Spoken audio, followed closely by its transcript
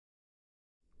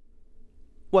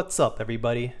What's up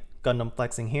everybody, Gundam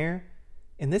Flexing here.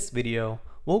 In this video,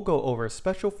 we'll go over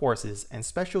special forces and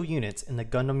special units in the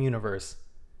Gundam universe.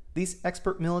 These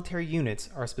expert military units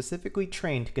are specifically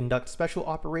trained to conduct special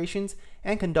operations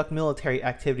and conduct military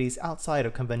activities outside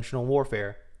of conventional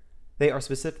warfare. They are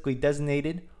specifically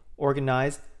designated,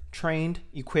 organized, trained,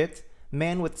 equipped,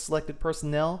 manned with selected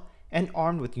personnel, and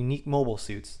armed with unique mobile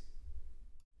suits.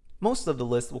 Most of the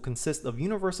list will consist of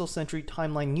Universal Century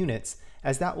Timeline units,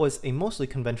 as that was a mostly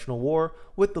conventional war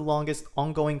with the longest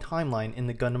ongoing timeline in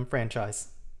the Gundam franchise.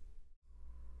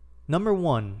 Number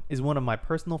 1 is one of my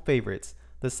personal favorites,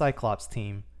 the Cyclops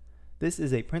Team. This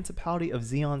is a Principality of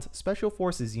Zeon's Special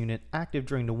Forces unit active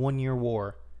during the 1-year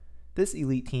war. This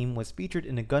elite team was featured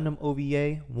in the Gundam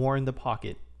OVA, War in the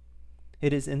Pocket.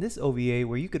 It is in this OVA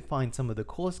where you could find some of the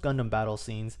coolest Gundam battle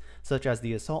scenes, such as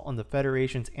the assault on the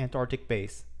Federation's Antarctic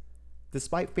base.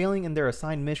 Despite failing in their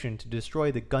assigned mission to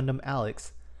destroy the Gundam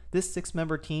Alex, this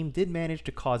 6-member team did manage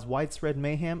to cause widespread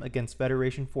mayhem against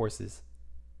Federation forces.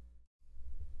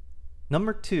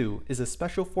 Number 2 is a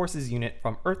Special Forces unit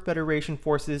from Earth Federation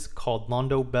forces called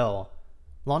Londo Bell.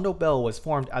 Londo Bell was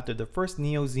formed after the first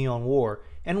Neo-Zeon War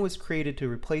and was created to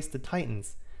replace the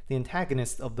Titans, the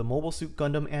antagonists of the Mobile Suit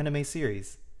Gundam anime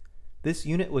series. This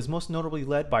unit was most notably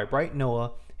led by Bright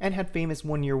Noah and had famous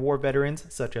 1-year war veterans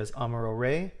such as Amuro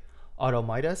Ray, Otto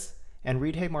Midas, and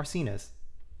Reidhe Marcinus.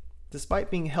 Despite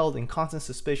being held in constant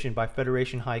suspicion by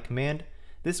Federation High Command,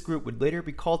 this group would later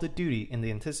be called to duty in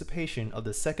the anticipation of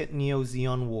the Second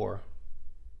Neo-Zeon War.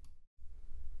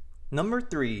 Number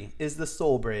 3 is the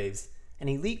Solbraves, an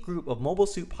elite group of mobile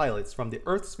suit pilots from the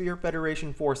Earth Sphere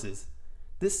Federation forces.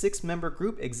 This 6-member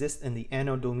group exists in the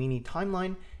Anno Domini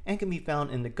timeline and can be found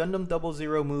in the Gundam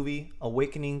 00 movie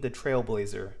Awakening the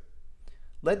Trailblazer.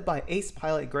 Led by ace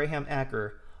pilot Graham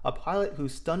Acker, a pilot who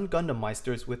stunned Gundam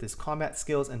Meisters with his combat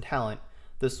skills and talent,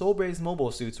 the Solbraves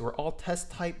mobile suits were all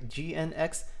test-type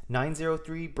GNX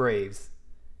 903 Braves.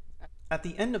 At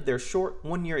the end of their short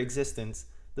 1-year existence,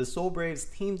 the Solbraves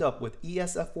teamed up with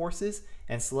ESF forces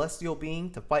and Celestial Being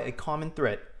to fight a common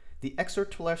threat, the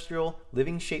extraterrestrial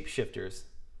living shapeshifters.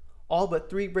 All but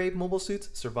 3 Brave mobile suits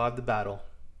survived the battle.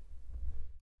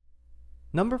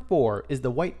 Number 4 is the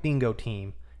White Dingo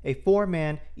team, a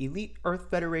 4-man elite Earth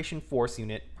Federation force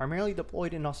unit primarily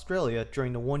deployed in Australia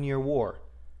during the 1-year war.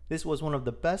 This was one of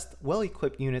the best,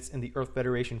 well-equipped units in the Earth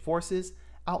Federation forces,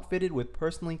 outfitted with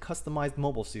personally customized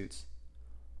mobile suits.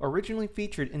 Originally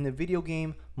featured in the video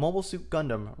game Mobile Suit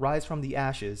Gundam Rise from the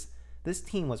Ashes, this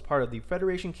team was part of the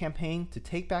Federation campaign to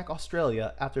take back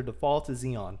Australia after the fall to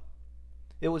Zeon.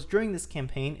 It was during this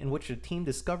campaign in which the team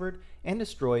discovered and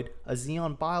destroyed a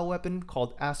Zeon bioweapon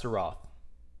called Astaroth.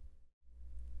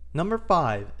 Number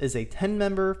 5 is a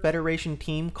 10-member Federation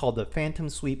team called the Phantom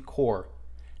Sweep Corps.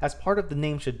 As part of the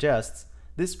name suggests,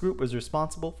 this group was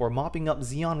responsible for mopping up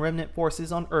Zeon remnant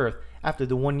forces on Earth after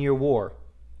the 1-year war.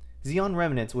 Zeon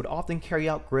remnants would often carry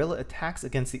out guerrilla attacks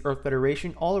against the Earth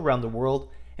Federation all around the world,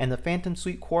 and the Phantom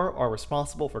Sweep Corps are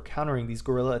responsible for countering these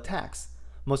guerrilla attacks,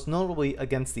 most notably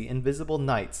against the Invisible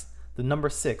Knights, the number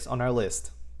 6 on our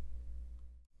list.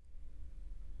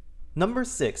 Number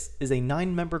 6 is a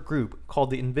 9-member group called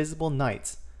the Invisible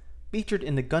Knights. Featured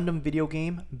in the Gundam video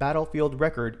game Battlefield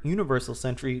Record Universal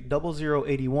Century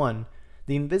 0081,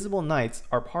 the Invisible Knights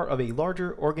are part of a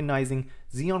larger organizing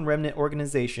Zeon remnant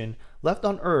organization left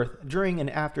on Earth during and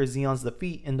after Zeon's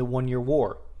defeat in the 1-year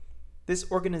war.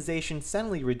 This organization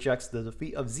sadly rejects the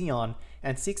defeat of Zeon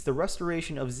and seeks the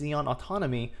restoration of Zeon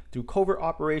autonomy through covert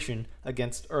operation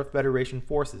against Earth Federation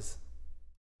forces.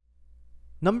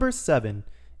 Number 7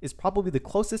 is probably the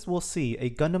closest we'll see a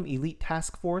Gundam Elite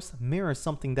Task Force mirror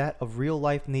something that of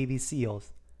real-life Navy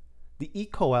SEALs. The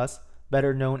ECOAS,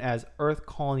 better known as Earth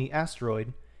Colony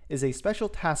Asteroid, is a special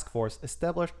task force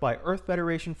established by Earth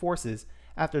Federation forces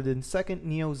after the Second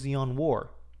Neo-Zeon War.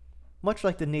 Much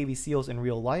like the Navy SEALs in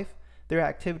real life, their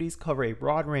activities cover a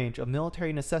broad range of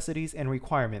military necessities and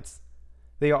requirements.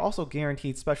 They are also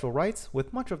guaranteed special rights,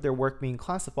 with much of their work being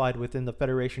classified within the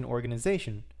Federation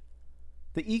organization.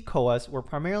 The ECOAS were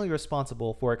primarily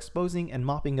responsible for exposing and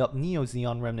mopping up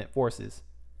Neo-Zeon remnant forces.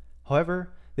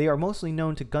 However, they are mostly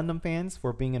known to Gundam fans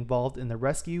for being involved in the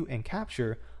rescue and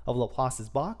capture of Laplace's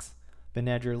Box,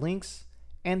 Venager Lynx,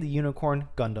 and the Unicorn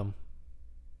Gundam.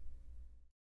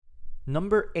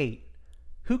 Number 8.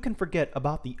 Who can forget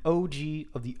about the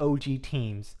OG of the OG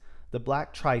teams, the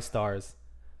Black Tri-Stars?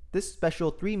 This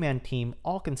special 3-man team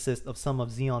all consists of some of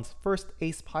Zeon's first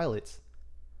ace pilots.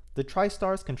 The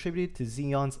Tri-Stars contributed to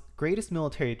Zeon's greatest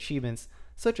military achievements,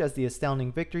 such as the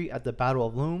astounding victory at the Battle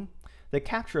of Loom, the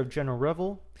capture of General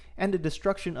Revel, and the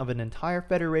destruction of an entire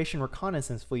Federation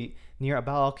reconnaissance fleet near Abal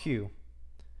al-Q.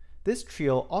 This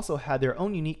trio also had their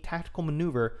own unique tactical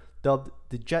maneuver dubbed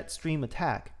the jet stream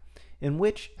attack, in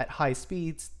which, at high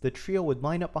speeds, the trio would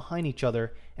line up behind each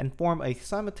other and form a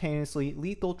simultaneously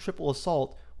lethal triple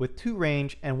assault with 2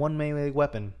 range and 1 melee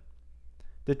weapon.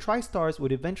 The Tri-Stars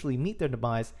would eventually meet their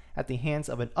demise at the hands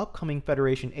of an upcoming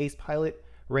Federation ace pilot,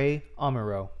 Ray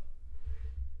Amuro.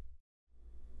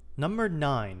 Number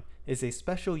 9 is a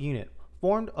special unit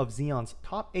formed of Zeon's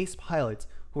top ace pilots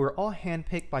who were all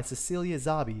handpicked by Cecilia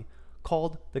Zabi,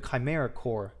 called the Chimera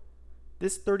Corps.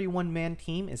 This 31-man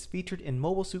team is featured in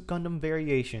Mobile Suit Gundam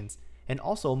Variations, and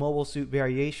also Mobile Suit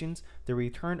Variations, The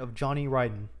Return of Johnny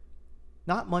Raiden.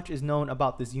 Not much is known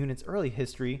about this unit's early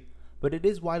history, but it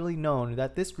is widely known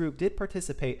that this group did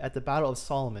participate at the Battle of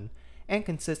Solomon, and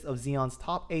consists of Zeon's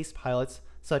top ace pilots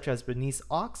such as Bernice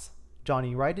Ox,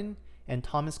 Johnny Raiden, and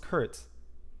Thomas Kurtz.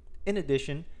 In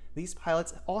addition, these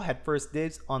pilots all had first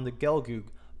dibs on the Gelgoog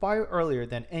far earlier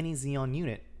than any Zeon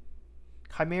unit.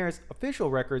 Chimera's official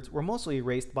records were mostly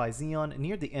erased by Zeon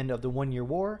near the end of the 1-year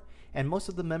war, and most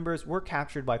of the members were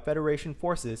captured by Federation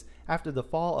forces after the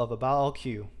fall of Abal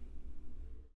al-Q.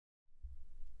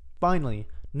 Finally,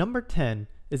 number 10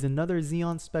 is another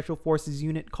Zeon Special Forces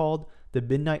unit called the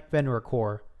Midnight Fenrir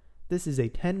Corps. This is a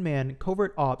 10-man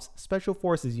covert ops special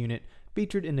forces unit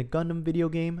featured in the Gundam video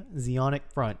game Zeonic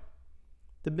Front.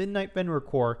 The Midnight Fenrir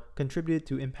Corps contributed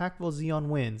to impactful Zeon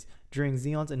wins during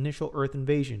Zeon's initial Earth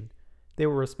invasion. They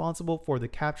were responsible for the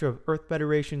capture of Earth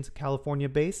Federation's California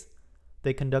base.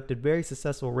 They conducted very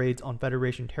successful raids on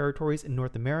Federation territories in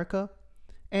North America,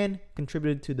 and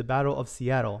contributed to the Battle of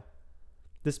Seattle.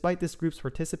 Despite this group's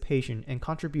participation and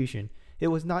contribution, it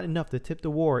was not enough to tip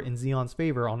the war in Zeon's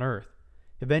favor on Earth.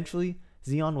 Eventually,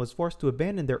 Zeon was forced to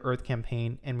abandon their Earth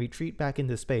campaign and retreat back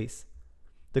into space.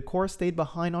 The Corps stayed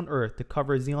behind on Earth to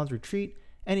cover Zeon's retreat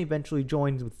and eventually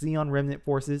joined with Zeon remnant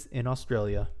forces in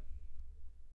Australia.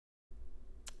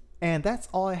 And that's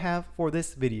all I have for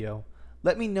this video.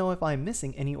 Let me know if I'm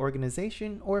missing any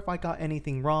organization or if I got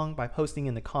anything wrong by posting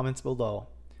in the comments below.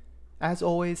 As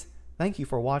always, thank you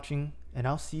for watching, and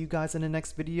I'll see you guys in the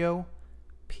next video.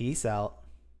 Peace out.